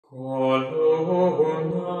I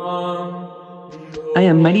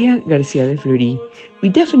am Maria Garcia de Fleury. We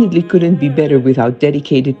definitely couldn't be better without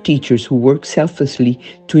dedicated teachers who work selflessly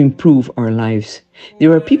to improve our lives.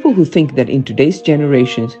 There are people who think that in today's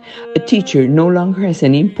generations, a teacher no longer has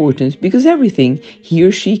any importance because everything he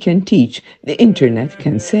or she can teach, the internet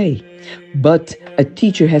can say. But a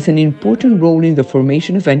teacher has an important role in the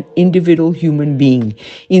formation of an individual human being,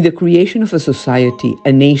 in the creation of a society,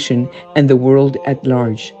 a nation, and the world at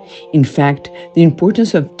large. In fact, the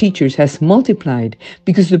importance of teachers has multiplied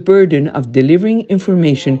because the burden of delivering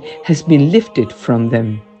information has been lifted from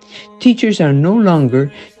them. Teachers are no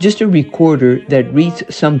longer just a recorder that reads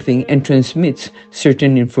something and transmits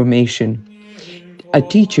certain information. A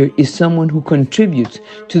teacher is someone who contributes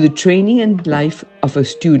to the training and life of a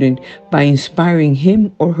student by inspiring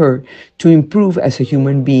him or her to improve as a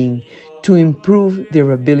human being, to improve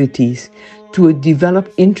their abilities, to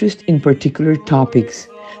develop interest in particular topics.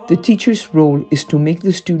 The teacher's role is to make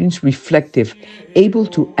the students reflective, able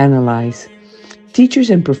to analyze. Teachers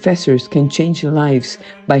and professors can change lives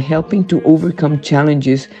by helping to overcome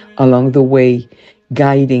challenges along the way,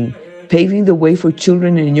 guiding, paving the way for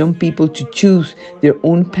children and young people to choose their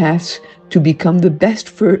own paths to become the best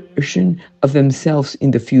version of themselves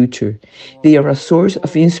in the future. They are a source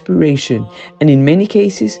of inspiration, and in many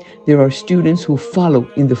cases, there are students who follow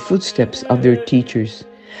in the footsteps of their teachers.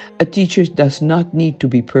 A teacher does not need to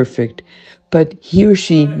be perfect, but he or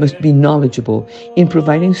she must be knowledgeable in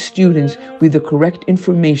providing students with the correct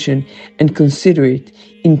information and considerate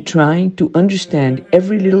in trying to understand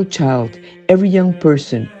every little child, every young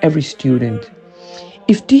person, every student.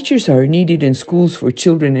 If teachers are needed in schools for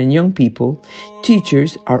children and young people,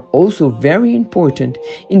 teachers are also very important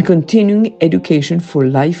in continuing education for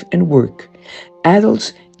life and work.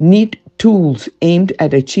 Adults need tools aimed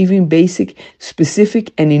at achieving basic,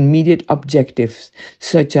 specific, and immediate objectives,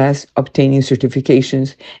 such as obtaining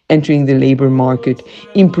certifications, entering the labor market,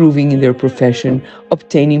 improving in their profession,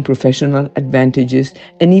 obtaining professional advantages,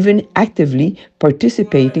 and even actively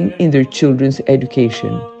participating in their children's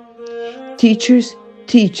education. Teachers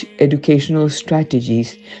teach educational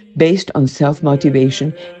strategies based on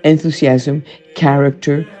self-motivation, enthusiasm,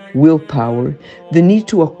 character, willpower, the need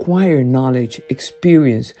to acquire knowledge,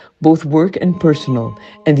 experience, both work and personal,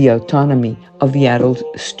 and the autonomy of the adult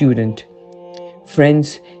student.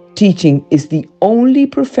 Friends, teaching is the only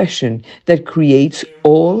profession that creates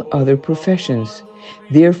all other professions.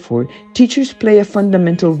 Therefore, teachers play a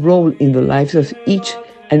fundamental role in the lives of each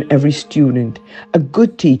and every student. A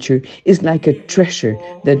good teacher is like a treasure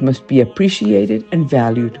that must be appreciated and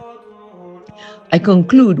valued. I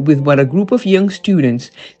conclude with what a group of young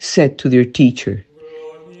students said to their teacher.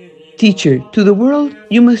 Teacher, to the world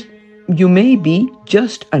you may be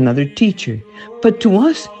just another teacher, but to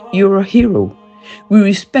us you're a hero. We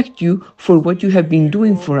respect you for what you have been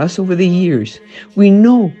doing for us over the years. We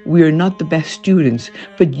know we are not the best students,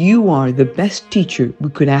 but you are the best teacher we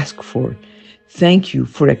could ask for. Thank you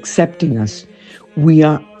for accepting us.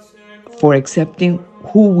 For accepting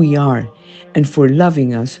who we are and for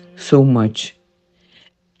loving us so much.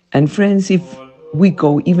 And friends, if we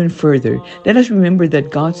go even further, let us remember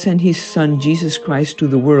that God sent His Son, Jesus Christ, to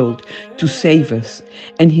the world to save us.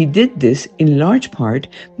 And He did this in large part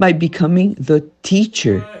by becoming the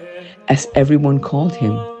teacher, as everyone called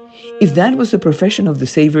Him. If that was the profession of the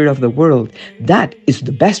Savior of the world, that is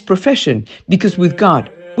the best profession, because with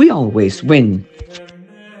God, we always win.